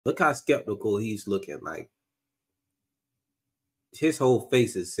Look how skeptical he's looking. Like his whole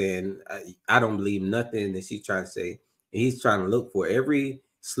face is saying, I don't believe nothing that she's trying to say. And he's trying to look for every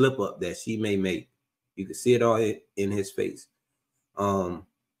slip up that she may make. You can see it all in his face.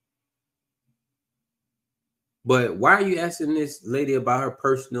 But why are you asking this lady about her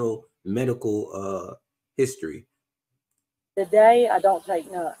personal medical history? Today, I don't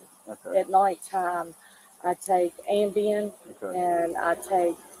take none. Okay. At nighttime, I take Ambien, okay, and I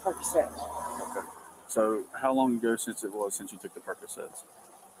take Percocet. Okay. So how long ago since you took the Percocets?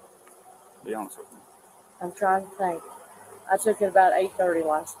 Be honest with me. I'm trying to think. I took it about 8:30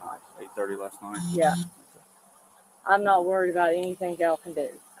 last night. 8:30 last night? Yeah. Okay. I'm not worried about anything y'all can do.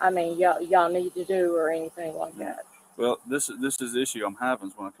 I mean, y'all need to do or anything like that. Well, this is the issue I'm having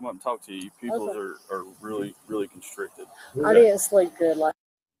is when I come up and talk to you, people are really, really constricted. I didn't sleep good last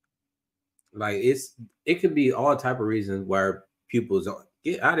night. Like it could be all type of reasons why pupils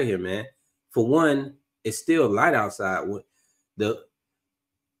get out of here, man. For one, it's still light outside.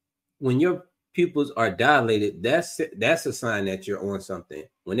 When your pupils are dilated, that's a sign that you're on something.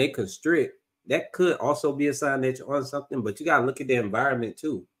 When they constrict, that could also be a sign that you're on something, but you gotta look at the environment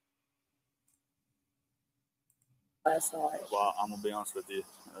too. Last night. Well, I'm gonna be honest with you.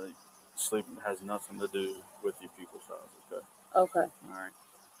 Sleep has nothing to do with your pupil size. Okay. Okay.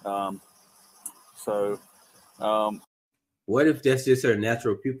 All right. What if that's just her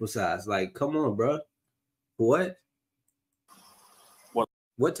natural pupil size? Like, come on, bro. What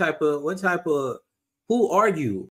type of who are you?